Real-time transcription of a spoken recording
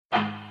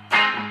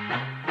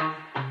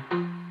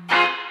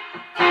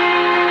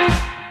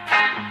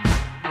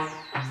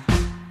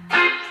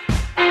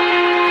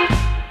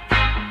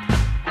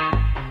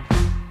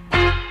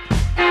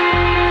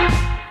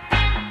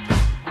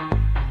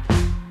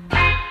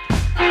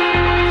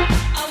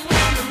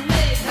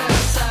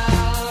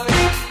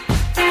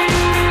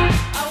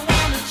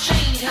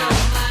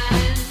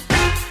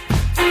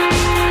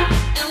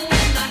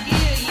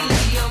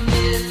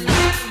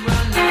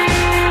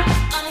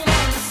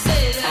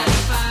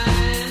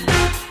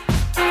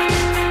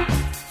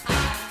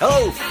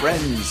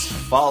Friends,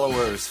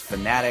 followers,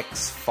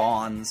 fanatics,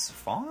 fawns.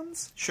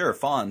 Fawns? Sure,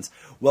 fawns.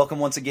 Welcome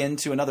once again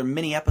to another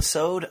mini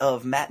episode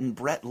of Matt and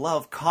Brett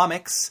Love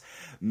Comics.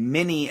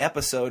 Mini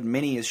episode.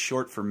 Mini is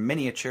short for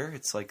miniature.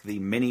 It's like the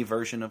mini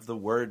version of the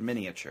word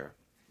miniature.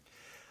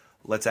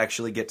 Let's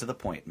actually get to the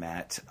point,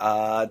 Matt.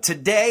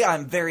 Today,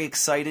 I'm very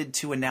excited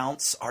to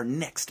announce our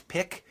next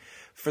pick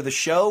for the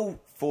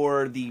show.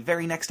 For the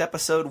very next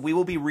episode, we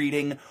will be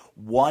reading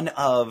one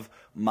of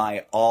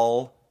my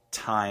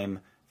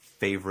all-time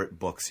favorite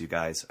books, you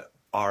guys.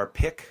 Our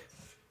pick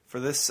for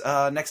this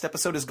next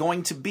episode is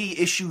going to be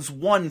issues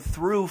 1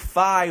 through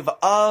 5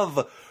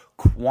 of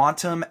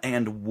Quantum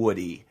and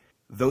Woody.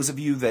 Those of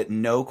you that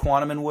know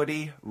Quantum and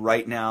Woody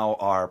right now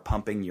are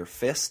pumping your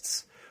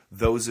fists.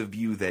 Those of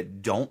you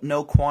that don't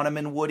know Quantum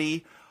and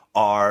Woody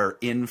are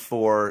in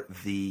for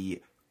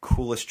the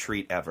coolest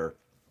treat ever.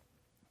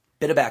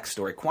 Bit of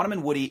backstory. Quantum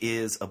and Woody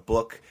is a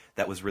book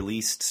that was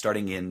released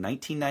starting in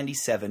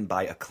 1997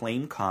 by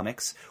Acclaim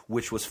Comics,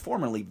 which was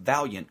formerly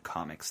Valiant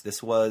Comics.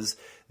 This was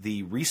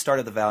the restart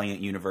of the Valiant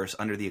universe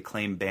under the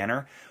Acclaim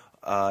banner,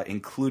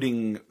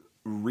 including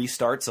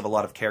restarts of a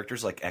lot of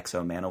characters like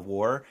X-O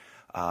Manowar,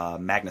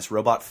 Magnus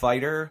Robot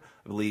Fighter.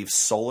 I believe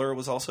Solar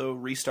was also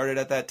restarted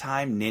at that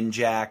time.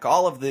 Ninjak.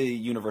 All of the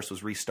universe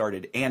was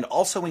restarted and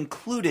also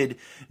included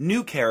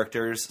new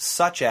characters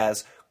such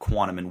as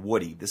Quantum and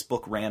Woody. This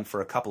book ran for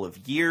a couple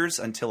of years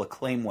until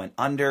Acclaim went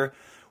under.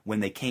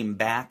 When they came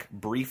back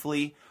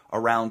briefly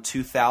around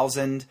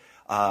 2000,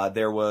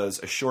 there was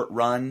a short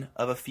run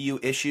of a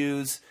few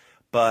issues,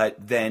 but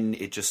then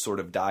it just sort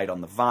of died on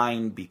the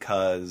vine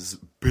because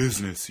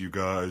business, you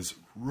guys,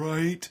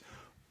 right?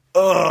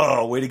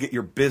 Oh, way to get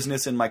your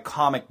business in my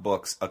comic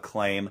books,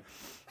 Acclaim.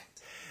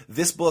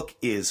 This book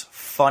is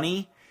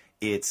funny.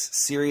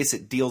 It's serious.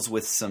 It deals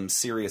with some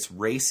serious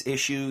race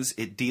issues.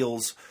 It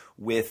deals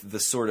with the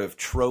sort of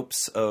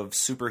tropes of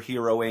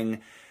superheroing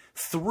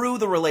through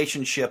the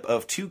relationship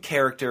of two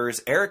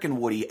characters, Eric and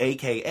Woody,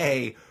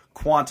 a.k.a.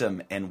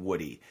 Quantum and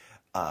Woody.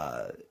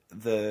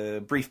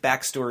 The brief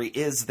backstory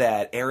is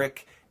that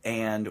Eric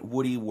and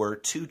Woody were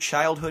two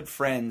childhood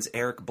friends,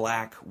 Eric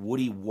Black,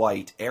 Woody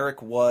White.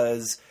 Eric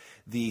was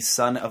the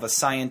son of a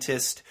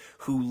scientist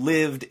who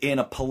lived in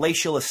a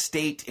palatial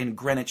estate in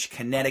Greenwich,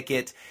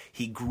 Connecticut.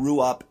 He grew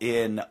up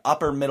in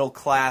upper middle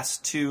class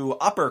to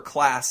upper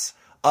class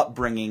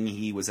upbringing.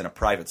 He was in a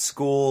private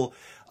school,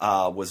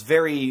 was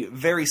very,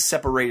 very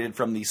separated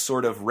from these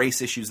sort of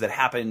race issues that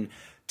happen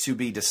to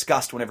be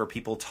discussed whenever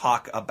people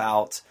talk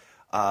about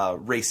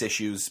race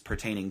issues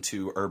pertaining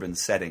to urban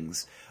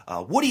settings.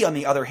 Woody, on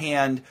the other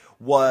hand,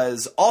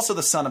 was also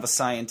the son of a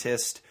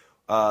scientist.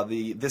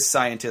 This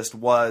scientist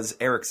was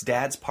Eric's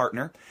dad's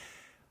partner.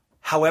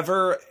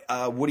 However,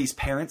 Woody's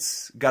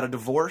parents got a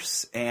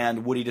divorce,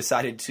 and Woody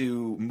decided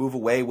to move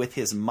away with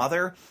his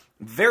mother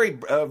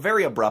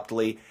very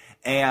abruptly,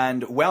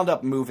 and wound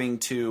up moving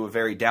to a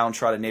very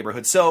downtrodden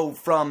neighborhood. So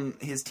from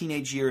his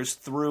teenage years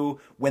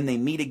through when they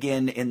meet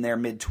again in their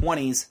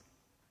mid-20s,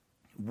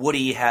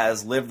 Woody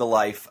has lived the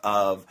life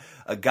of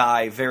a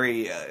guy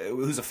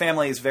whose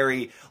family is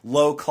very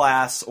low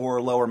class or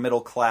lower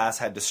middle class,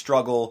 had to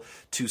struggle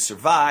to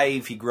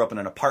survive. He grew up in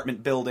an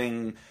apartment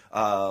building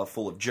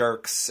full of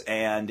jerks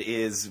and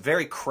is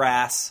very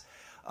crass,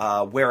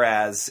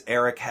 whereas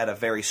Eric had a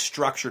very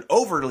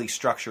overly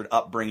structured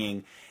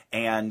upbringing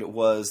and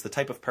was the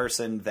type of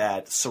person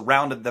that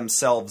surrounded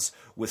themselves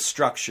with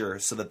structure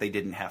so that they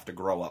didn't have to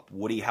grow up.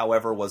 Woody,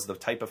 however, was the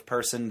type of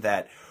person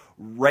that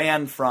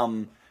ran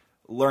from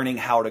learning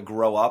how to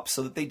grow up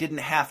so that they didn't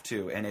have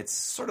to. And it's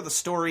sort of the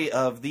story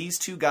of these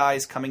two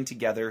guys coming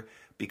together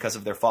because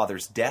of their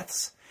father's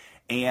deaths,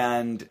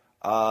 and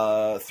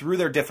through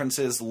their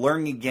differences,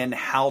 learning again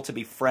how to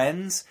be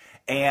friends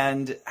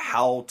and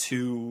how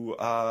to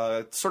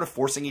sort of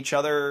forcing each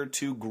other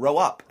to grow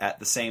up at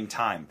the same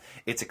time.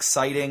 It's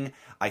exciting.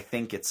 I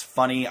think it's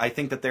funny. I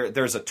think that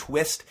there's a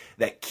twist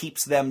that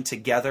keeps them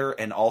together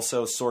and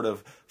also sort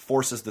of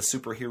forces the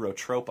superhero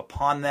trope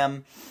upon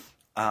them.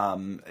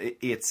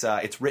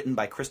 It's written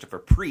by Christopher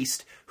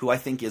Priest, who I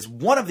think is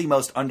one of the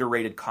most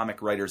underrated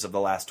comic writers of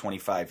the last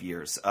 25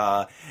 years.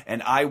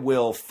 And I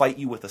will fight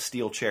you with a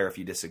steel chair if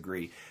you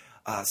disagree.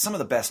 Some of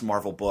the best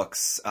Marvel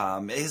books.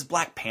 His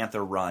Black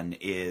Panther run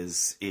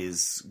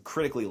is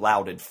critically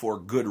lauded for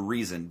good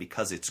reason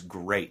because it's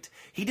great.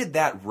 He did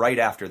that right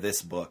after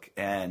this book,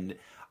 and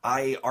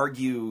I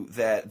argue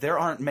that there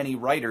aren't many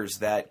writers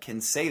that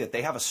can say that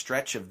they have a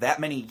stretch of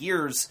that many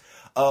years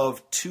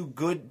of two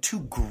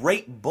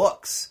great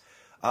books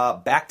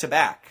back to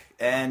back.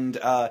 And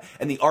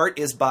the art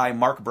is by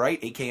Mark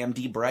Bright,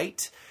 AKMD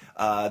Bright.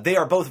 They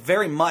are both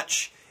very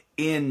much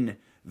in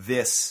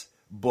this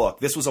book.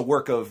 This was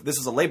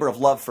a labor of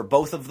love for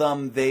both of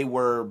them. They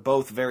were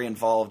both very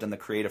involved in the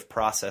creative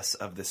process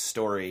of this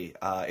story.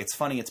 It's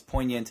funny, it's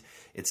poignant,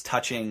 it's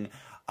touching.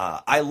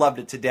 I loved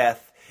it to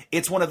death.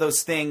 it's one of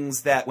those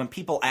things that when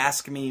people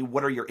ask me,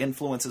 what are your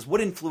influences?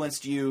 What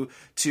influenced you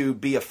to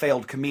be a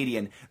failed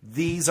comedian?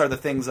 These are the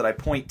things that I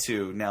point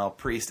to. Now,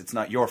 Priest, it's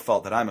not your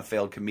fault that I'm a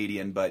failed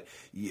comedian, but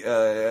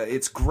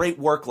it's great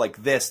work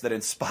like this that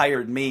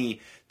inspired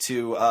me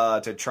to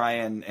try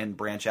and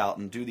branch out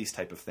and do these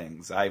type of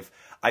things.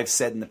 I've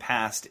said in the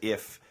past,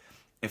 if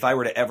I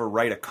were to ever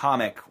write a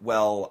comic,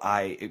 well,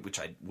 which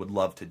I would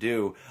love to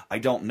do, I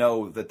don't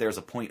know that there's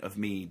a point of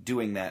me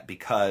doing that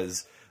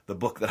because the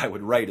book that I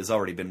would write has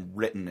already been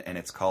written, and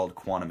it's called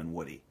Quantum and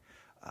Woody.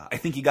 I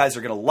think you guys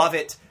are going to love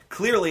it.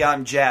 Clearly,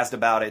 I'm jazzed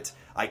about it.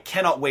 I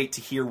cannot wait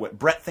to hear what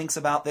Brett thinks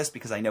about this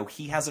because I know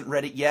he hasn't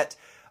read it yet,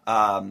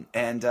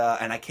 and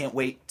I can't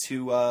wait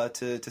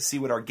to see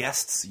what our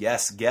guests,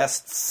 yes,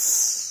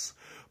 guests,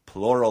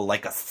 plural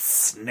like a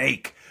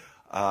snake,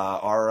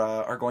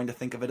 are going to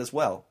think of it as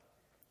well.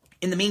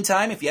 In the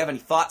meantime, if you have any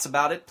thoughts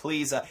about it,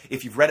 please,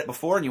 if you've read it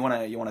before and you want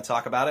to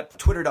talk about it,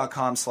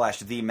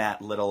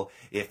 twitter.com/TheMattLittle.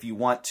 If you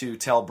want to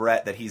tell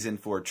Brett that he's in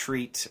for a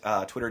treat,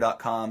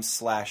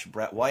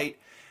 twitter.com/BrettWhite.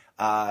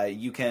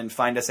 You can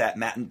find us at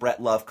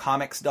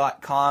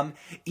mattandbrettlovecomics.com.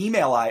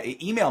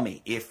 Email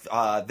me if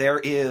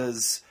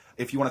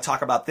if you want to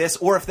talk about this,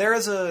 or if there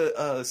is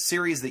a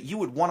series that you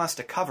would want us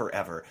to cover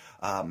ever,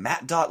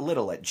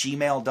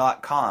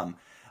 matt.little@gmail.com.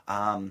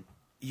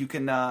 You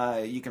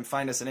can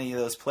find us in any of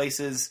those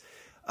places.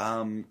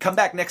 Come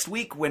back next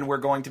week when we're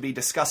going to be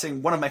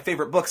discussing one of my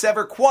favorite books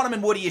ever, Quantum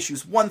and Woody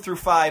issues 1 through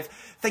 5.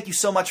 Thank you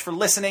so much for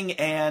listening,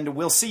 and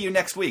we'll see you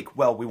next week.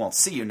 Well, we won't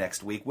see you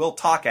next week. We'll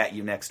talk at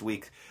you next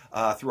week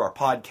through our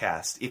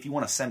podcast. If you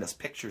want to send us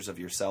pictures of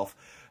yourself,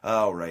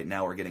 oh, right,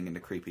 now we're getting into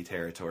creepy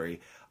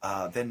territory,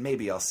 then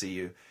maybe I'll see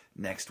you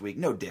next week.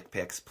 No dick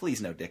pics.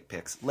 Please, no dick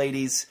pics.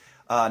 Ladies,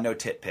 no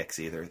tit pics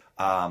either.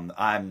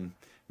 I'm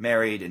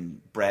married, and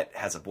Brett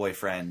has a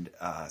boyfriend,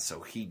 so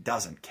he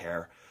doesn't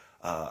care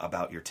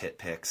about your tit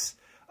pics.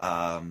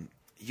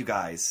 You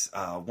guys,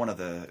 one of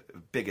the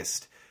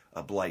biggest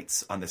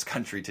blights on this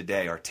country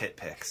today are tit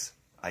pics,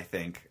 I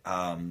think.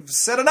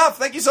 Said enough.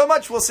 Thank you so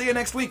much. We'll see you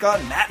next week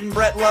on Matt and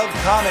Brett Love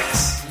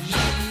Comics.